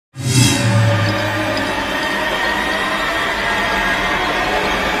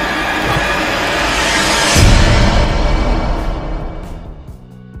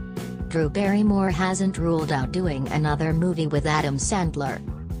Drew Barrymore hasn't ruled out doing another movie with Adam Sandler.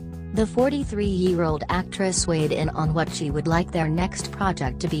 The 43-year-old actress weighed in on what she would like their next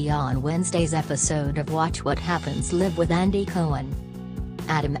project to be on Wednesday's episode of Watch What Happens Live with Andy Cohen.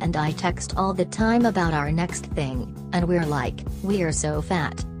 "Adam and I text all the time about our next thing, and we're like, we're so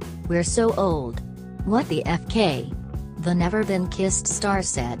fat. We're so old. What the FK?" the Never Been Kissed star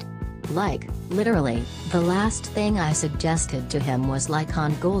said. "Like, literally, the last thing I suggested to him was like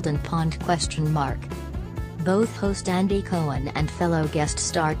on Golden Pond?" Both host Andy Cohen and fellow guest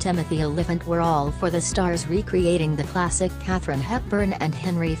star Timothy Olyphant were all for the stars recreating the classic Katharine Hepburn and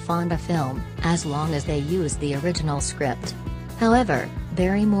Henry Fonda film, as long as they used the original script. However,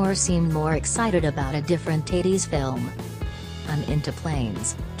 Barrymore seemed more excited about a different 80s film. "I'm into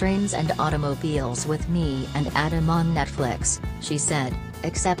planes, trains and automobiles with me and Adam on Netflix," she said,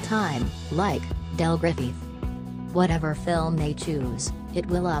 "except I'm, like, Del Griffith. Whatever film they choose, it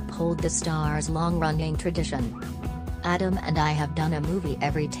will uphold the star's long-running tradition. Adam and I have done a movie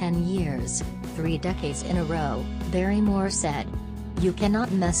every 10 years, 3 decades in a row," Barrymore said. "You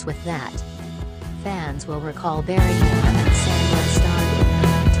cannot mess with that." Fans will recall Barrymore and Sandler starred in the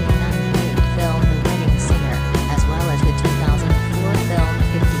 1998 film The Wedding Singer, as well as the 2004 film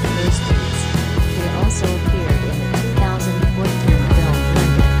 50 First Dates. They also appeared in the 2014 film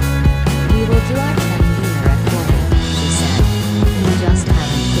London. "We will do our 10-year recording," she said. "We just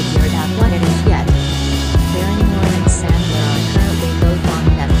haven't figured out what it is yet." Barrymore and Sandler are currently both on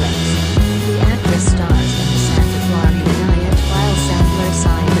Netflix. The actress stars in the Santa Clarita Diet while Sandler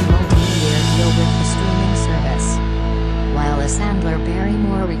signed a multi-year deal with the streaming service. While a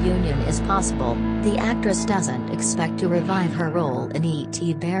Sandler-Barrymore reunion is possible, the actress doesn't expect to revive her role in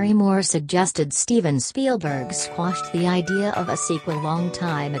E.T. Barrymore suggested Steven Spielberg squashed the idea of a sequel long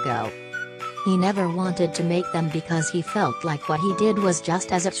time ago. "He never wanted to make them because he felt like what he did was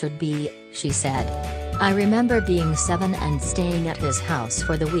just as it should be," she said. "I remember being 7 and staying at his house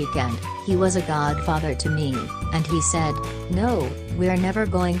for the weekend. He was a godfather to me, and he said, 'No, we're never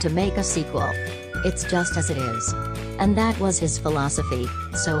going to make a sequel. It's just as it is.' And that was his philosophy,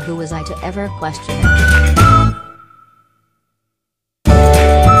 so who was I to ever question it?"